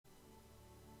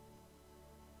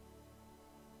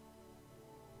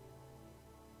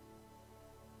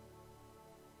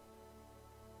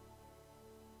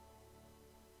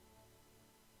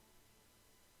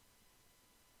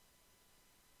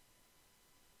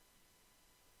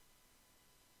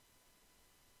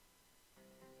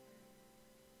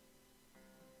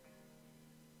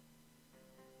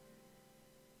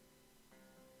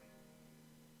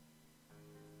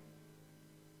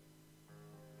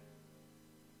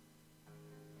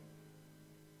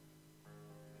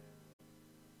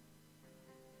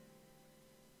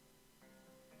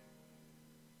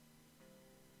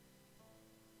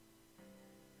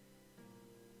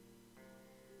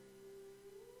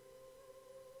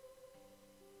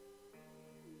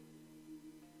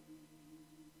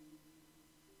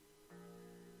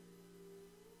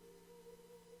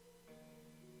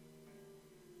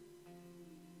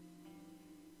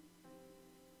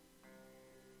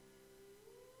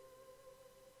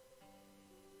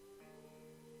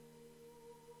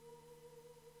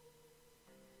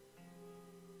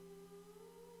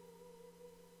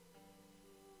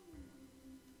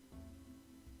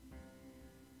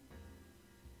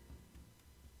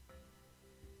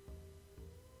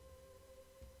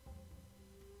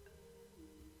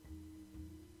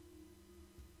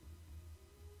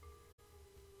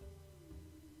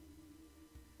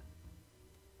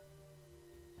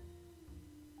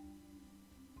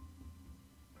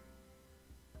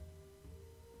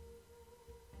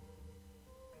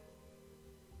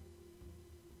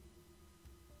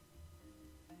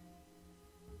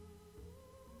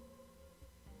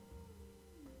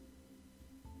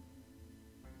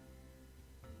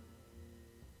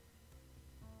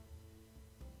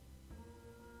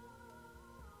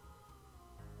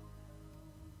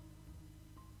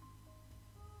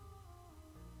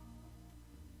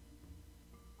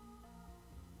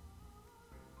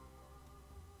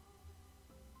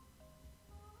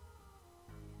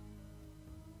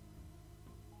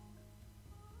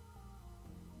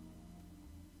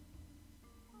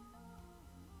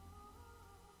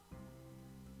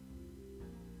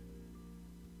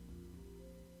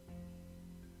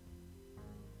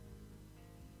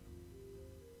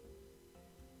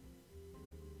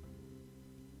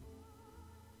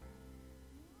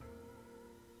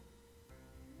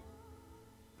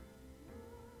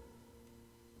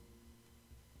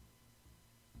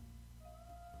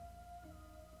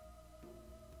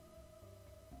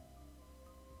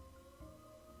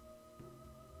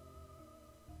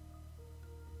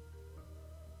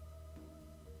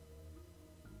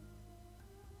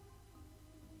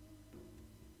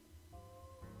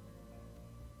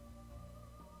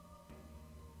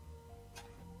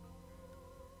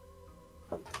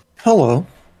Hello.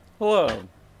 Hello.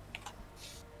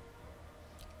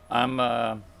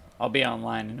 I'll be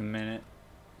online in a minute.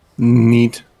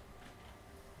 Neat.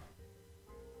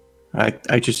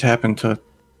 I just happened to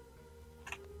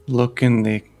look in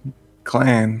the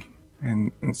clan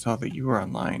and saw that you were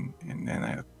online, and then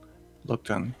I looked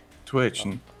on Twitch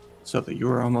Oh, and saw that you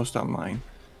were almost online.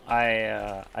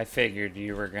 I figured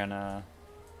you were gonna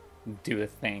do a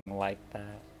thing like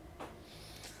that.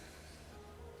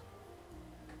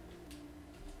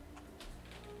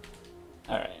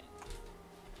 All right.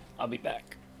 I'll be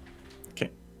back.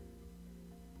 Okay.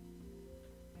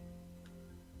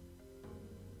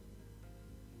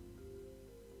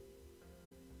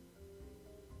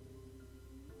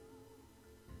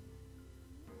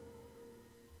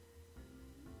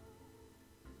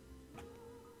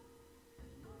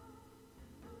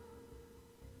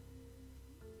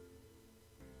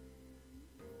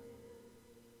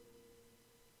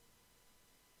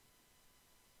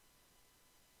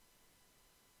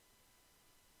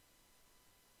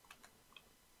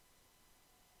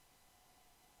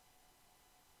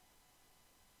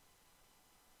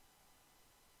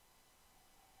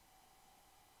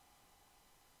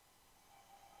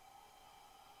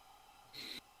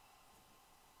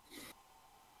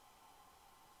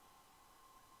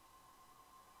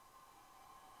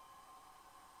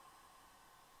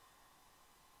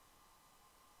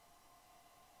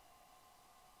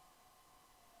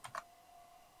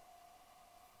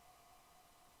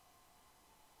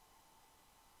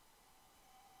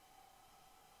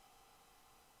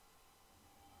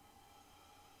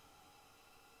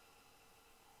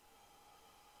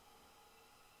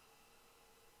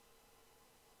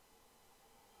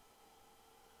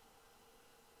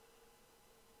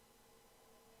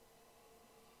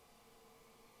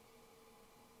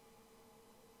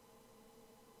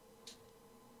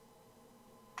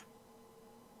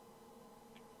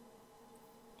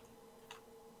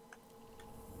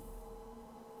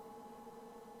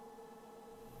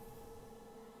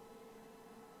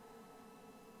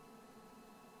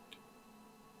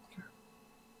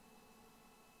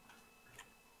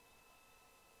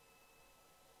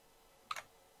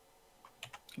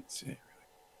 Can't see it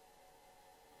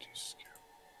really. Just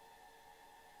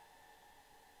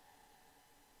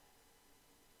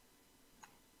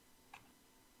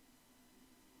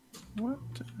what?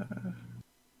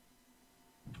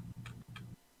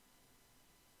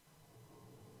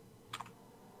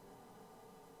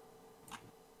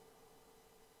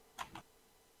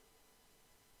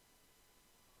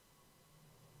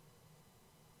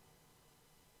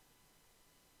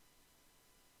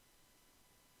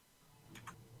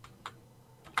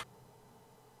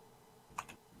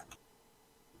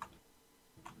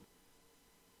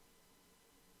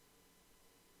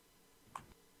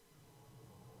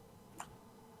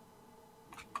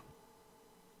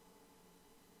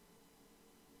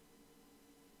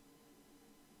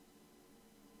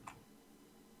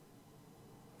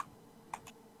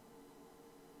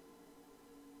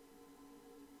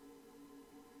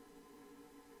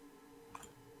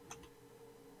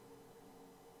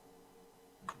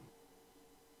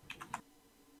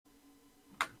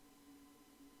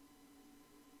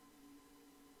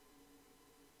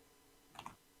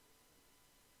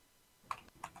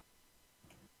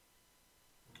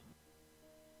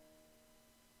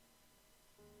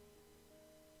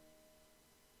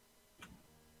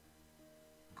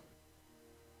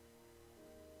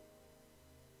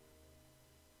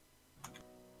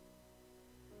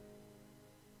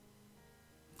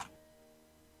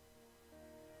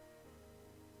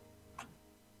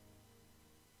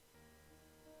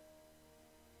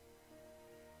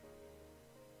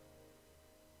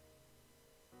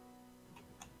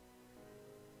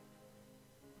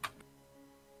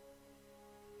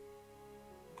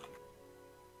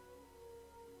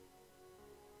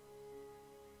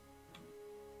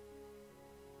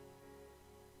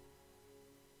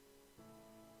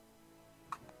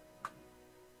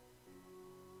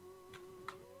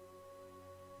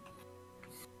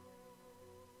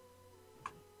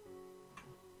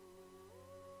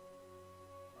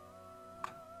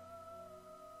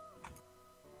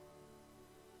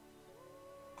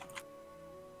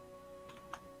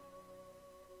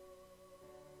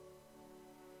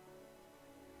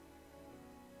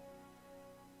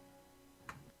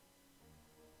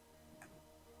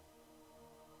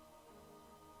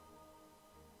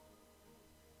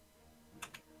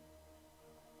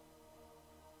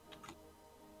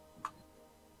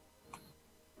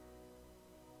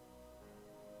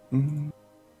 Mm,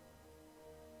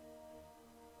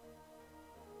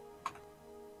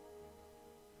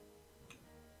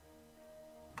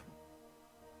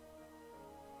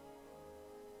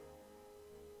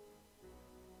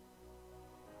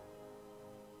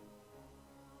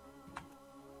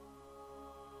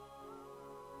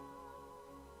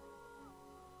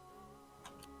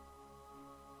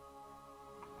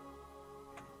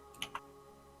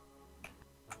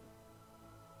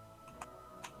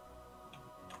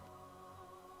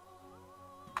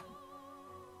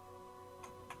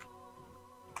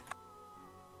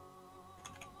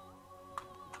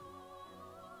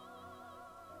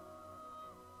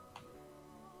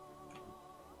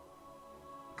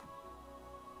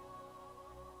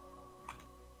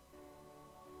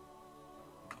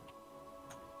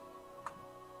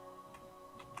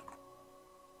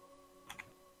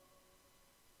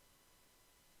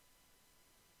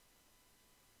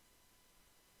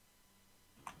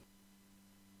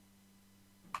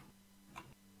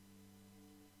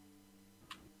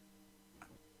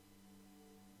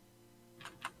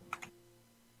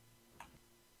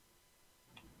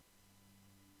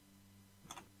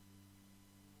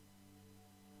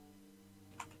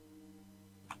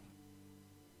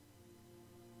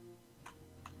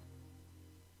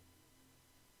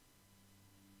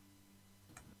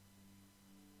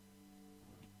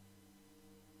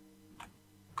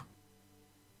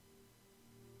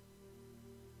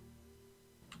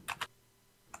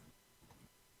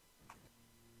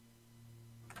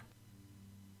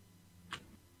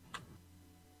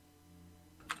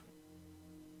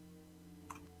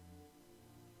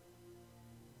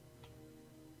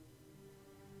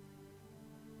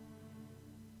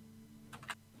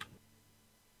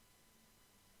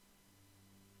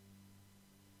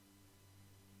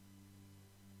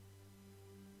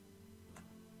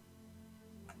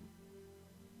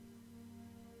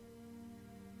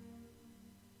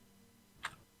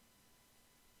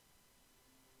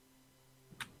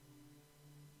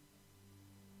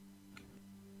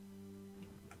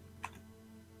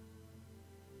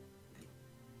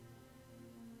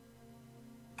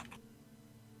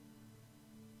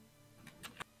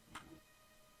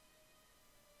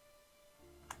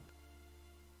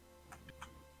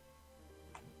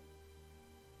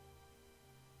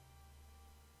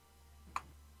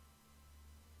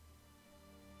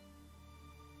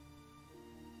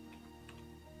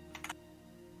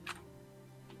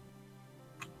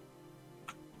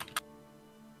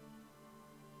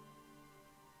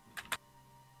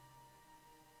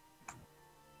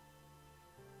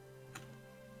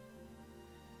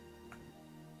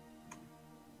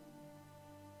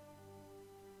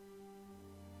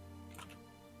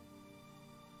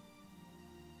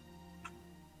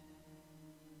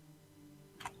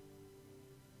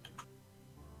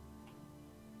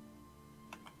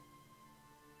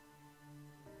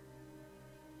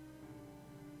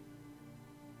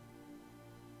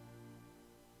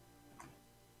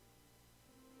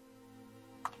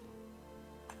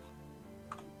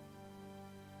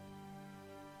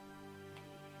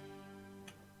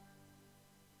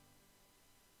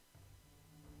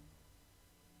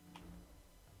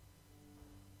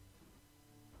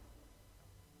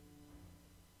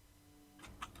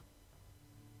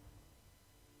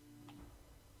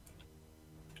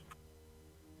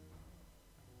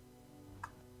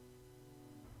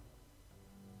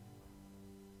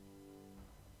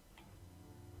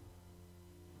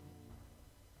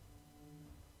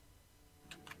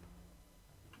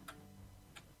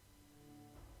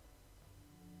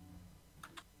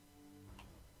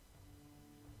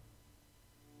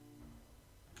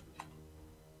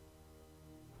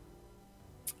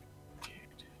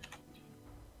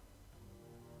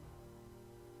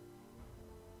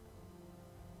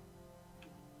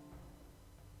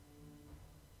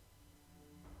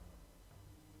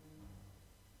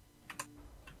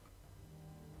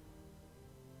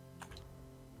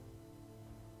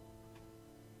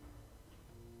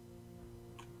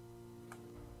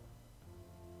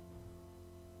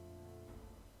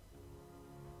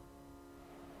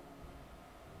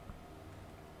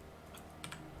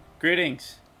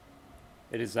 Greetings!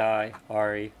 It is I,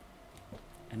 Ari,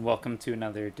 and welcome to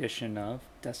another edition of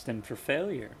Destined for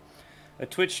Failure, a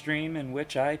Twitch stream in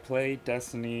which I play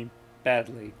Destiny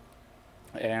badly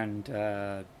and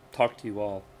talk to you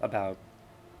all about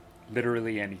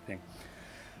literally anything.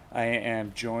 I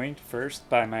am joined first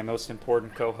by my most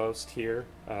important co-host here,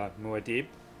 Muad'Dib.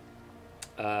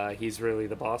 He's really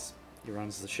the boss. He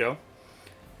runs the show.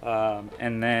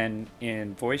 And then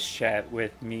in voice chat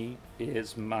with me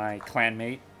is my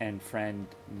clanmate and friend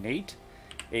Nate,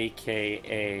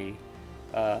 aka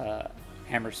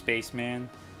Hammer Spaceman,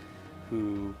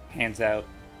 who hands out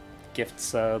gift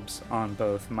subs on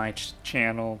both my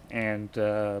channel and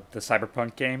the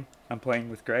Cyberpunk game I'm playing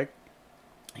with Greg.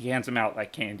 He hands them out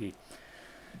like candy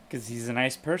because he's a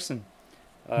nice person.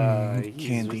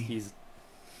 Candy.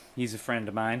 He's a friend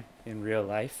of mine in real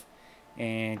life.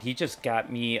 And he just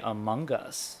got me Among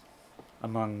Us,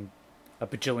 among a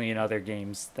bajillion other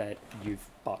games that you've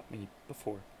bought me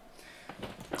before.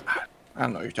 I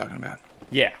don't know what you're talking about.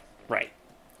 Yeah, right.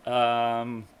 Are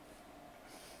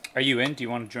you in? Do you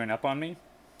want to join up on me?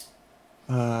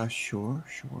 Sure.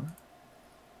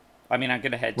 I mean, I'm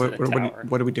gonna head to the tower.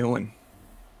 What are we doing?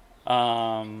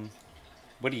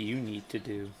 What do you need to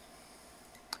do?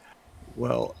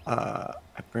 Well, I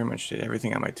pretty much did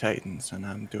everything on my Titans, and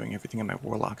I'm doing everything on my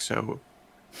Warlock, so...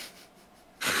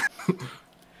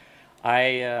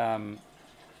 I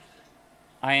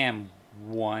am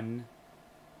one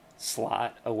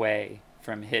slot away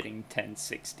from hitting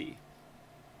 1060.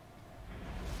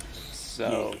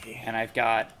 So, yeah. And I've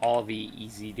got all the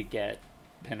easy-to-get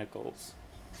pinnacles.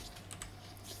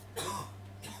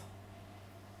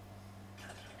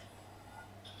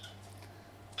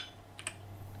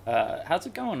 How's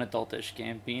it going, Adultish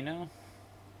Gambino?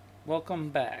 Welcome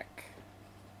back.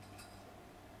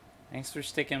 Thanks for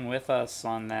sticking with us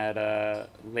on that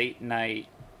late night.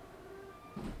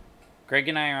 Greg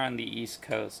and I are on the East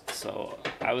Coast, so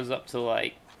I was up to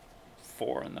like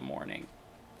 4 in the morning.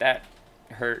 That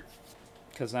hurt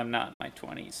because I'm not in my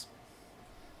 20s.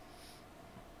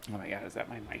 Oh my god, is that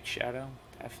my mic shadow?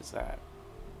 What the F is that?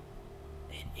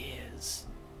 It is.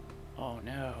 Oh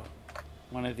no.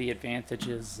 One of the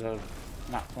advantages of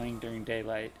not playing during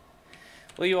daylight.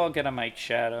 Well, you all get a mic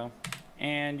shadow.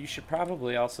 And you should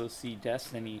probably also see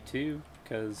Destiny 2,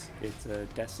 because it's a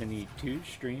Destiny 2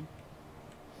 stream.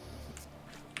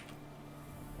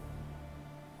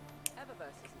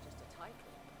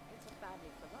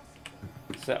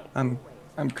 So I'm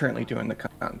currently doing the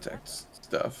context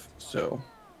stuff, so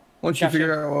once Gotcha. you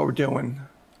figure out what we're doing,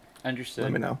 Understood.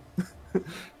 let me know.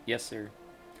 Yes, sir.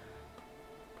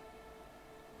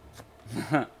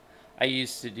 I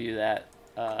used to do that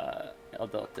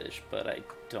adultish, but I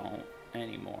don't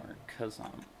anymore because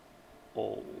I'm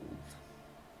old.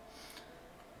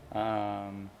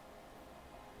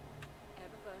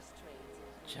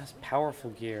 Just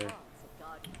powerful gear.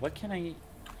 What can I...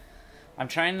 I'm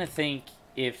trying to think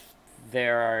if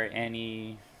there are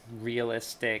any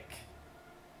realistic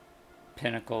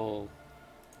pinnacle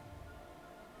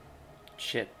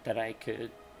shit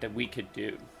that we could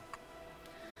do.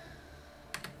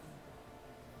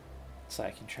 So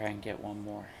I can try and get one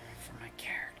more for my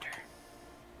character.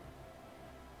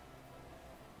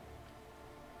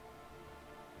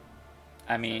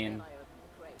 I mean,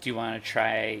 do you want to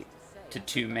try to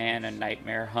 2-man a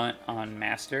nightmare hunt on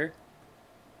Master?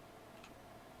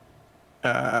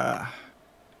 How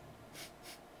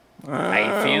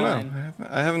you feeling?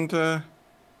 I haven't done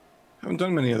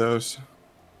many of those.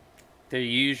 They're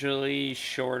usually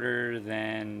shorter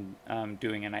than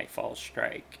doing a Nightfall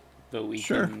strike. But we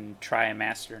can try a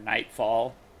Master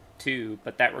Nightfall too,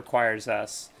 but that requires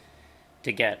us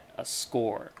to get a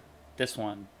score. This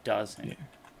one doesn't. Yeah.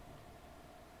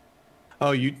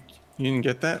 Oh, you didn't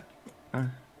get that?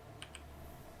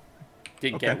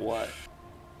 Did get what?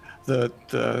 The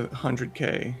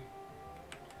 100K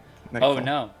Nightfall. Oh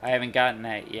no, I haven't gotten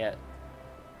that yet.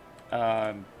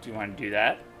 Do you want to do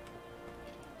that?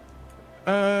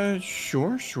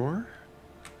 Sure.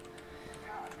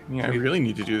 Yeah, I really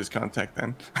need to do this contact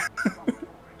then.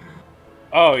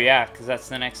 Oh yeah, because that's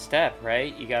the next step,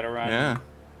 right? You got to run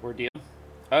Ordeal.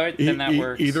 All right, then that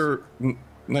works. Either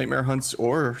Nightmare Hunts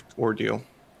or Ordeal.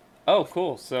 Oh,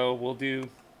 cool. So we'll do.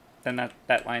 Then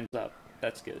that lines up.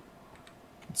 That's good.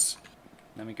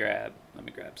 Let me grab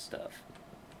stuff.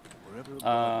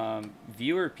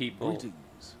 Viewer people,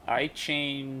 I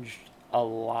changed a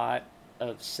lot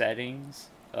of settings,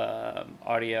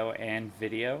 audio and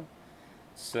video.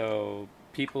 So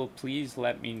people, please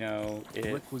let me know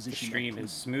if the stream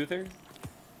is smoother,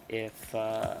 if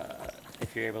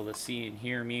you're able to see and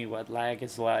hear me, what lag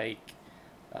is like,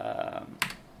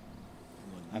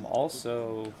 I'm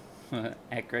also,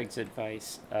 at Greg's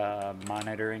advice,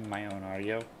 monitoring my own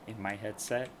audio in my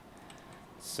headset,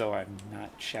 so I'm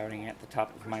not shouting at the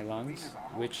top of my lungs,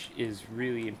 which is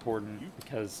really important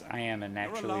because I am a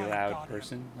naturally loud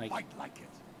person. Like,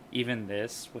 even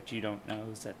this, what you don't know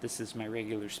is that this is my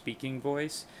regular speaking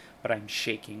voice, but I'm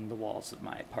shaking the walls of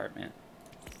my apartment.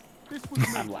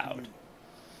 I'm loud.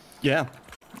 Yeah.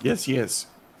 Yes, he is.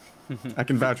 I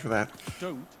can vouch for that.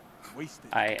 Don't waste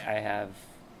it. I have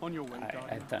On your way,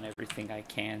 I've done everything I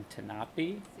can to not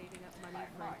be,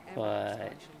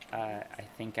 but I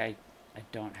think I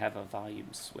don't have a volume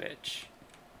switch.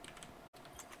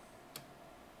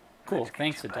 Cool,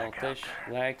 thanks Adultish.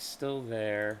 Lag's still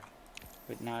there,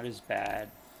 but not as bad.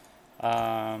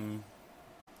 I'm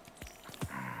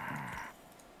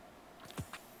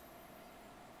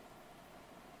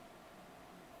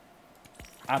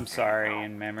sorry,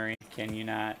 in memory. Can you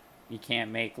not? You can't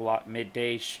make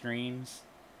midday streams?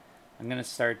 I'm gonna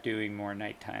start doing more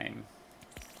nighttime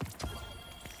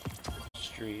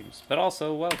streams, but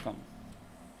also welcome.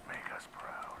 Make us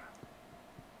proud.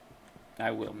 I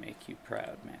will make you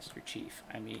proud, Master Chief.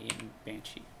 I mean,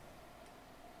 Banshee.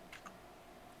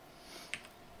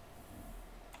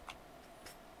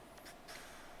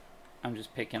 I'm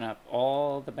just picking up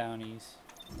all the bounties.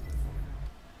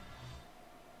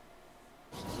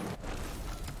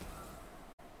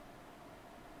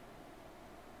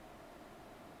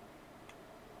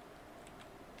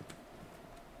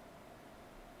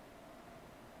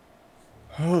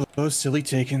 Oh, those silly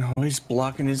Taken, always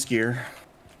blocking his gear.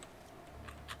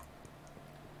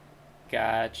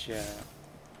 Gotcha.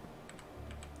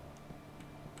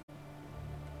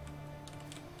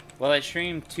 Well, I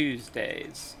stream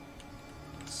Tuesdays,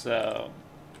 so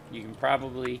you can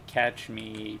probably catch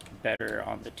me better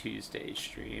on the Tuesday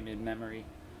stream in memory.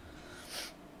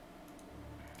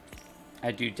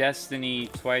 I do Destiny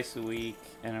twice a week,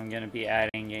 and I'm going to be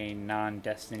adding a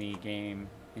non-Destiny game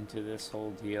into this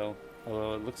whole deal.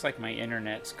 Although it looks like my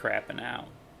internet's crapping out.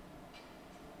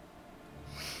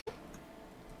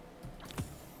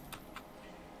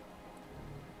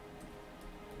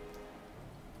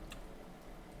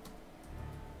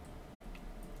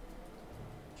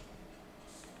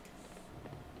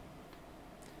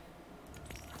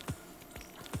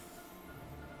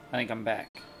 I think I'm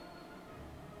back.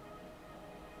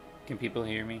 Can people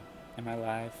hear me? Am I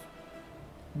live?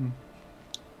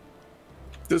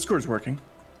 Discord's working.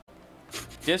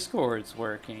 Discord's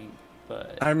working,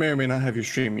 but I may or may not have your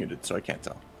stream muted, so I can't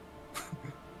tell.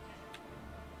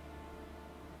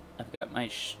 I've got my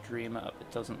stream up. It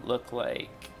doesn't look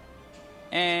like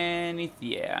anything.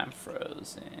 Yeah, I'm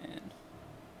frozen.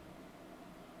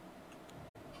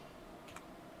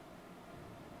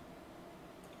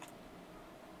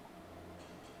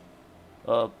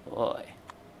 Oh boy.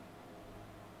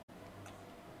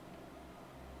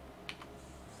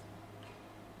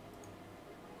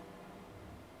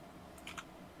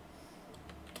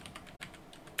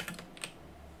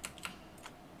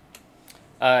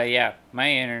 Yeah, my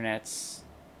internet's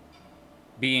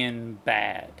being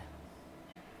bad.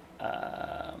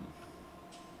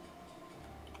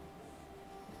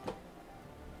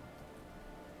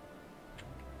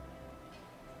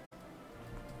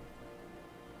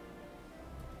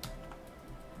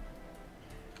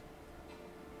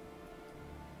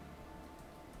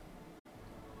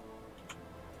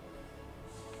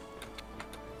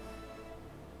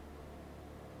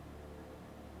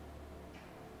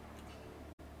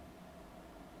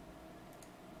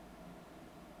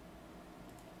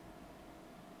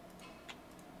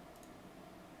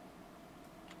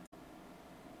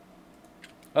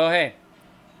 Oh, hey.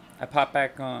 I popped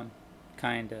back on.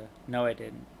 Kinda. No, I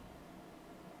didn't.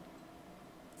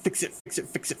 Fix it, fix it,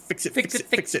 fix it, fix it, Fix it,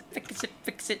 fix it, fix it,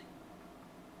 fix it.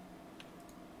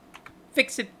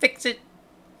 Fix it, fix it.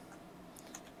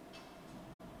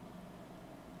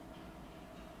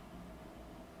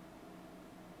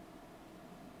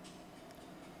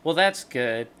 Well, that's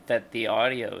good that the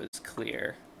audio is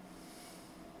clear.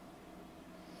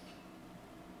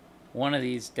 One of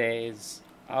these days,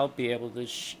 I'll be able to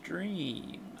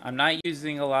stream. I'm not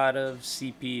using a lot of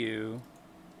CPU.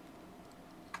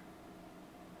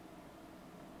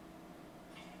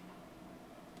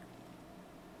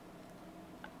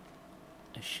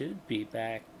 I should be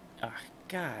back. Oh,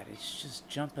 God, it's just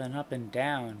jumping up and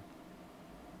down.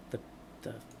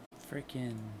 The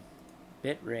freaking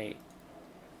bit rate.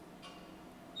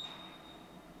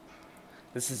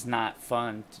 This is not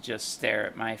fun to just stare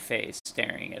at my face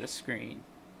staring at a screen.